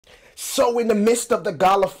So in the midst of the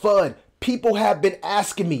Gala FUD, people have been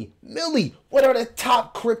asking me, Millie, what are the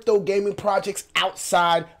top crypto gaming projects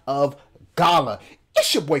outside of Gala?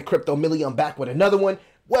 It's your boy Crypto Millie. I'm back with another one.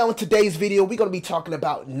 Well, in today's video, we're going to be talking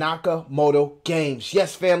about Nakamoto Games.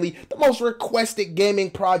 Yes, family, the most requested gaming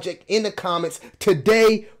project in the comments.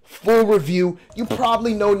 Today, full review. You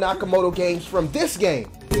probably know Nakamoto Games from this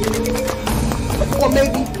game. Or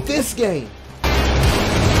maybe this game.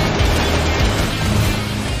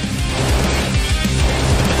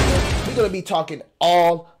 We're going to be talking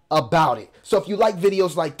all about it. So if you like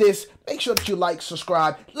videos like this, make sure that you like,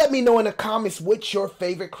 subscribe. Let me know in the comments what your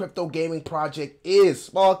favorite crypto gaming project is.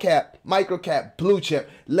 Small cap, micro cap, blue chip.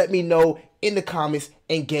 Let me know in the comments.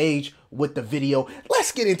 Engage with the video.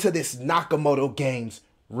 Let's get into this Nakamoto Games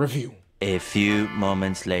review. A few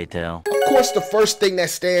moments later. Of course, the first thing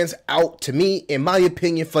that stands out to me, in my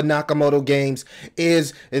opinion, for Nakamoto Games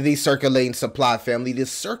is the circulating supply, family. The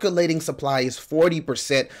circulating supply is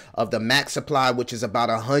 40% of the max supply, which is about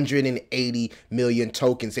 180 million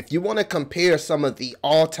tokens. If you want to compare some of the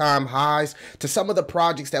all-time highs to some of the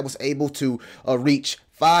projects that was able to reach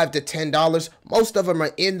 $5 to $10, most of them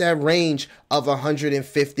are in that range of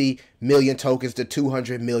 150 million tokens to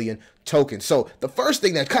 200 million tokens. So the first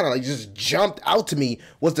thing that kind of like just jumped out to me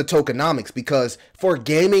was the tokenomics, because for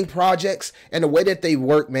gaming projects and the way that they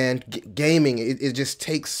work, man, gaming, it just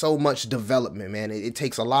takes so much development, man. It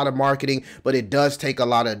takes a lot of marketing, but it does take a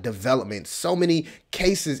lot of development. So many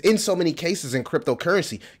cases in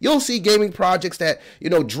cryptocurrency, you'll see gaming projects that,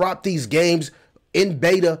 drop these games in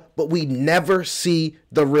beta, but we never see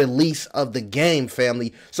the release of the game,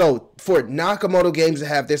 family. So for Nakamoto Games to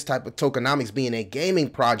have this type of tokenomics being a gaming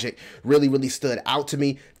project really stood out to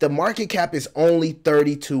me. The market cap is only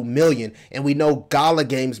 32 million, and we know Gala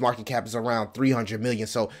Games market cap is around 300 million.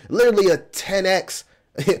 So literally a 10x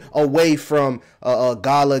away from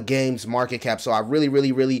Gala Games market cap. So I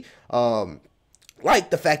really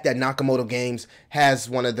like the fact that Nakamoto Games has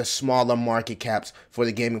one of the smaller market caps for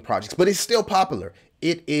the gaming projects, but it's still popular.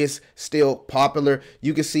 It is still popular.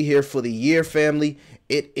 You can see here for the year, family,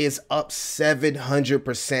 it is up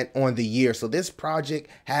 700% on the year. So this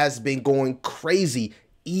project has been going crazy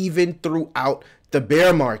even throughout the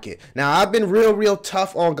bear market. Now, I've been real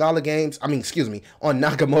tough on Gala Games. on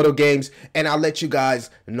Nakamoto Games, and I'll let you guys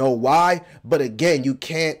know why. But again, you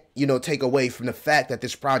can't, take away from the fact that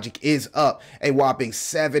this project is up a whopping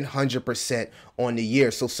 700% on the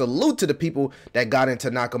year. So salute to the people that got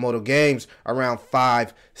into Nakamoto Games around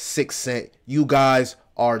 5-6 cents. You guys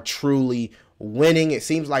are truly winning. It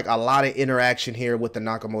seems like a lot of interaction here with the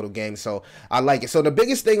Nakamoto Games, so I like it. So the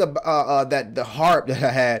biggest thing that the harp that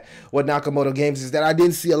I had with Nakamoto Games is that I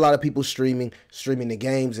didn't see a lot of people streaming the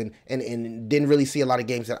games, and didn't really see a lot of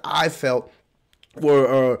games that I felt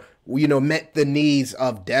were met the needs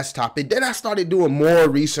of desktop. And then I started doing more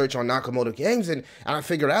research on Nakamoto Games, and I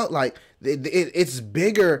figured out like it's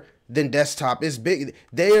bigger than desktop. It's big.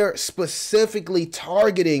 They're specifically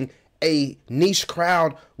targeting a niche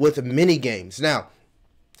crowd with mini games. Now,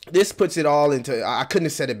 this puts it all into, I couldn't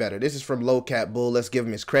have said it better. This is from Low Cap Bull. Let's give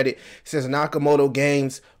him his credit. It says Nakamoto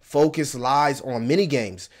Games focus lies on mini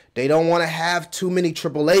games. They don't want to have too many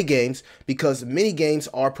AAA games because mini games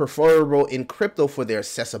are preferable in crypto for their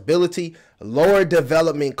accessibility, lower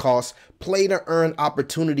development costs, play to earn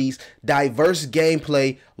opportunities, diverse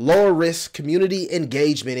gameplay, lower risk, community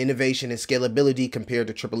engagement, innovation, and scalability compared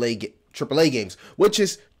to AAA games, which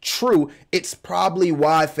is true. It's probably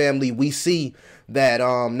why, family, we see that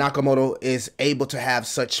Nakamoto is able to have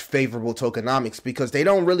such favorable tokenomics, because they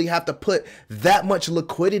don't really have to put that much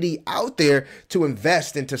liquidity out there to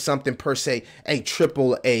invest into something per se a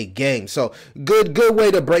AAA game. So good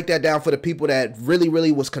way to break that down for the people that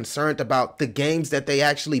really was concerned about the games that they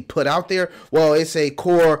actually put out there. Well, it's a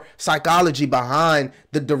core psychology behind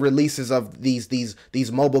the releases of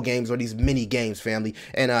these mobile games or these mini games, family,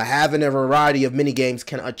 and having a variety of mini games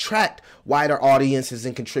can attract wider audiences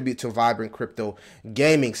and contribute to vibrant crypto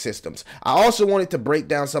gaming systems. I also wanted to break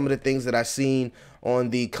down some of the things that I've seen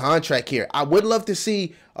on the contract here. I would love to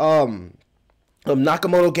see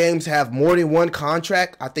Nakamoto Games have more than one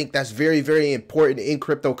contract. I think that's very important in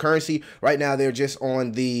cryptocurrency. Right now, they're just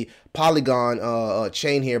on the Polygon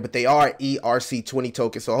chain here, but they are ERC20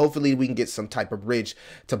 tokens. So hopefully we can get some type of bridge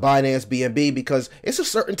to Binance BNB, because it's a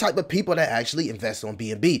certain type of people that actually invest on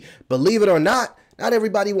BNB. Believe it or not, not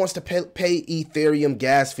everybody wants to pay Ethereum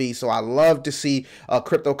gas fees. So I love to see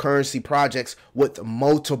cryptocurrency projects with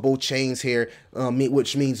multiple chains here,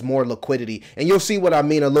 which means more liquidity. And you'll see what I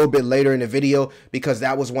mean a little bit later in the video, because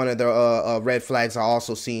that was one of the red flags I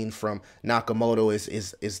also seen from Nakamoto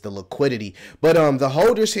is the liquidity. But the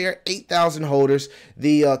holders here, 8,000 holders.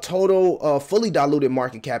 The total fully diluted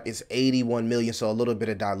market cap is 81 million, so a little bit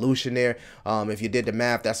of dilution there. If you did the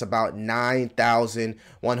math, that's about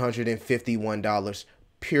 $9,151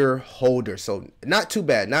 pure holder. So not too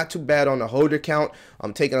bad, not too bad on the holder count.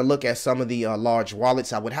 I'm taking a look at some of the large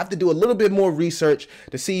wallets. I would have to do a little bit more research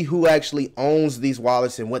to see who actually owns these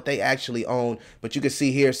wallets and what they actually own. But you can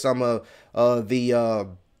see here some of the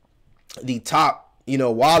top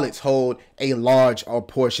wallets hold a large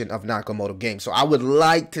portion of Nakamoto Games. So I would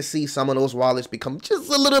like to see some of those wallets become just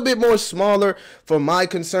a little bit more smaller for my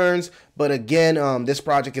concerns. But again, this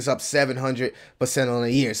project is up 700% on a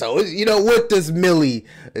year. So, what does Millie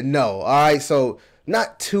know? All right, so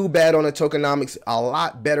not too bad on the tokenomics. A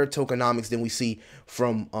lot better tokenomics than we see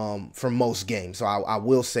from most games. So I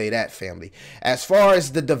will say that, family. As far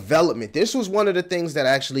as the development, this was one of the things that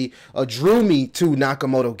actually drew me to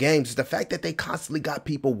Nakamoto Games, is the fact that they constantly got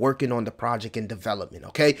people working on the project and development.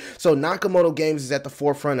 Okay, so Nakamoto Games is at the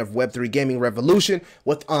forefront of Web3 gaming revolution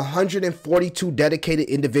with 142 dedicated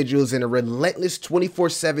individuals and a relentless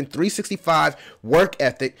 24/7 365 work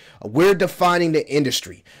ethic. We're defining the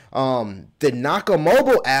industry. The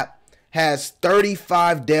Nakamoto app has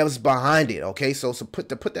 35 devs behind it. Okay, so to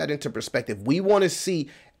put that into perspective, we want to see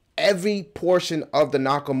every portion of the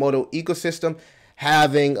Nakamoto ecosystem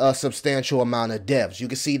having a substantial amount of devs. You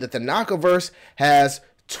can see that the Nakaverse has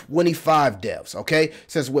 25 devs. Okay, it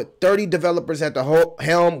says with 30 developers at the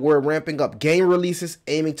helm, we're ramping up game releases,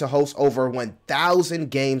 aiming to host over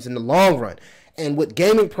 1,000 games in the long run. And with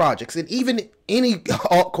gaming projects and even any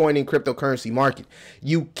altcoin and cryptocurrency market,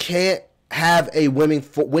 you can't have a winning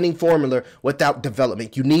formula without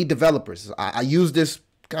development. You need developers. I use this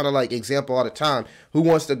kind of like example all the time. Who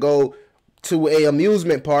wants to go to a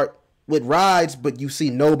amusement park with rides, but you see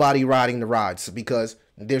nobody riding the rides because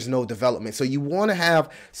there's no development? So you want to have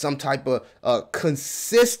some type of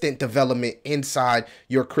consistent development inside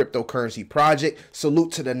your cryptocurrency project.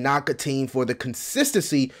 Salute to the Naka team for the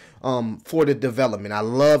consistency for the development. I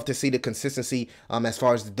love to see the consistency as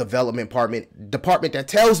far as the development department that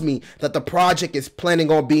tells me that the project is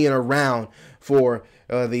planning on being around for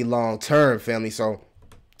the long term, family. So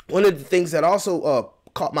one of the things that also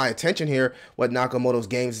caught my attention here with Nakamoto's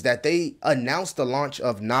games is that they announced the launch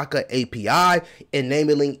of NAKA API,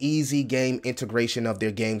 enabling easy game integration of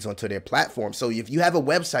their games onto their platform. So if you have a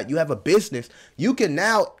website, you have a business, you can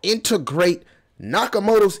now integrate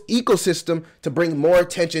Nakamoto's ecosystem to bring more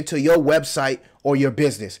attention to your website or your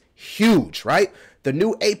business. Huge, right? The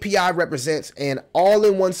new API represents an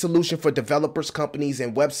all-in-one solution for developers, companies,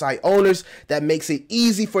 and website owners that makes it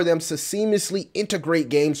easy for them to seamlessly integrate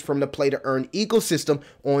games from the play-to-earn ecosystem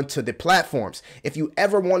onto the platforms. If you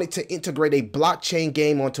ever wanted to integrate a blockchain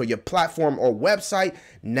game onto your platform or website,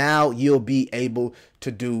 now you'll be able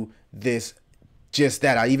to do this. Just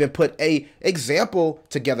that. I even put a example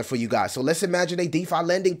together for you guys. So let's imagine a DeFi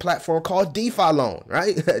lending platform called DeFi Loan,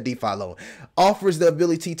 right? DeFi Loan offers the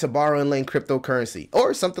ability to borrow and lend cryptocurrency,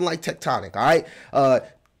 or something like Tectonic, all right?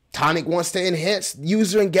 Tonic wants to enhance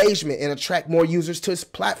user engagement and attract more users to its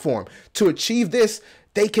platform. To achieve this,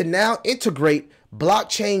 they can now integrate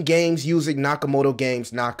blockchain games using Nakamoto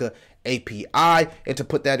Games NAKA API. And to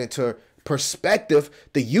put that into perspective,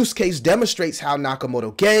 the use case demonstrates how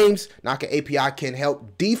Nakamoto Games NAKA API can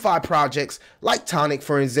help DeFi projects like Tonic,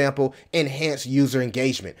 for example, enhance user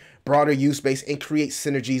engagement, broader use base, and create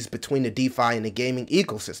synergies between the DeFi and the gaming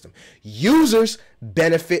ecosystem. Users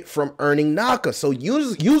benefit from earning NAKA. So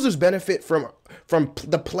users benefit from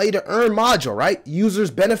the play to earn module, right?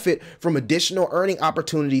 Users benefit from additional earning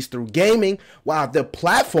opportunities through gaming, while the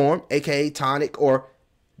platform, aka Tonic or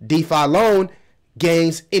DeFi Loan,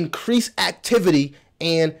 gains increased activity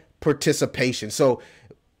and participation. So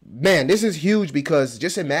man, this is huge, because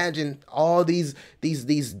just imagine all these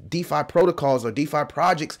DeFi protocols or DeFi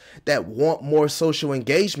projects that want more social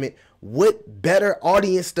engagement with better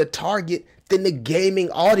audience to target than the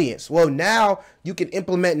gaming audience. Well, now you can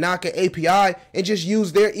implement NAKA API and just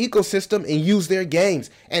use their ecosystem and use their games.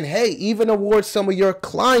 And hey, even award some of your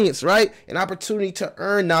clients, right, an opportunity to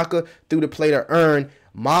earn NAKA through the play to earn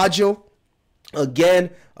module.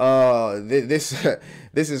 Again, this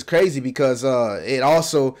is crazy, because it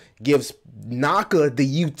also gives NAKA the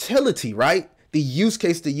utility, right? The use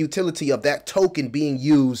case, the utility of that token being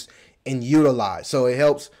used and utilized. So it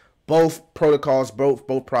helps both protocols,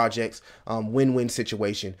 both projects, win-win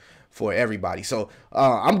situation for everybody. So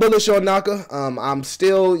I'm bullish on Naka. I'm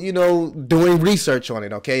still, doing research on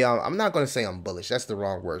it. Okay, I'm not gonna say I'm bullish. That's the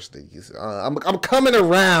wrong words to use. I'm coming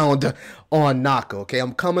around on Naka. Okay,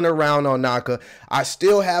 I'm coming around on Naka. I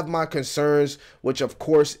still have my concerns, which of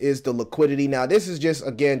course is the liquidity. Now this is just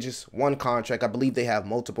one contract. I believe they have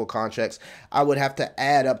multiple contracts. I would have to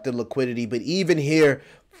add up the liquidity, but even here,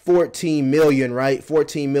 14 million, right?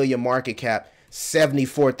 14 million market cap.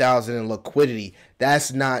 74,000 in liquidity.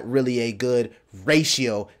 That's not really a good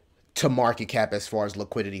ratio to market cap as far as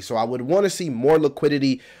liquidity. So I would want to see more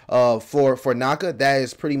liquidity for Naka. That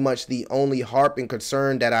is pretty much the only harp and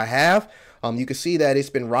concern that I have. You can see that it's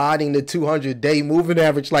been riding the 200-day moving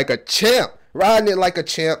average like a champ, riding it like a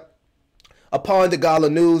champ. Upon the gala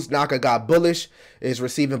news, Naka got bullish, is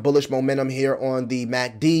receiving bullish momentum here on the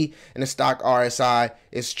MACD, and the stock RSI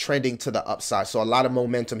is trending to the upside. So a lot of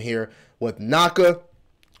momentum here with Naka.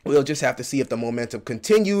 We'll just have to see if the momentum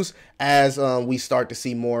continues as we start to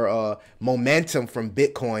see more momentum from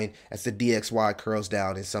Bitcoin as the DXY curls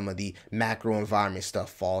down and some of the macro environment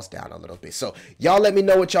stuff falls down a little bit. So y'all let me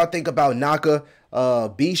know what y'all think about Naka.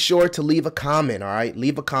 Be sure to leave a comment, all right?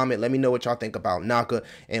 Leave a comment. Let me know what y'all think about Naka,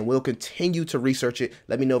 and we'll continue to research it.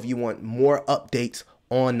 Let me know if you want more updates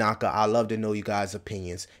on Naka. I love to know you guys'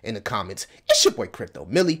 opinions in the comments. It's your boy Crypto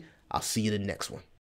Millie. I'll see you in the next one.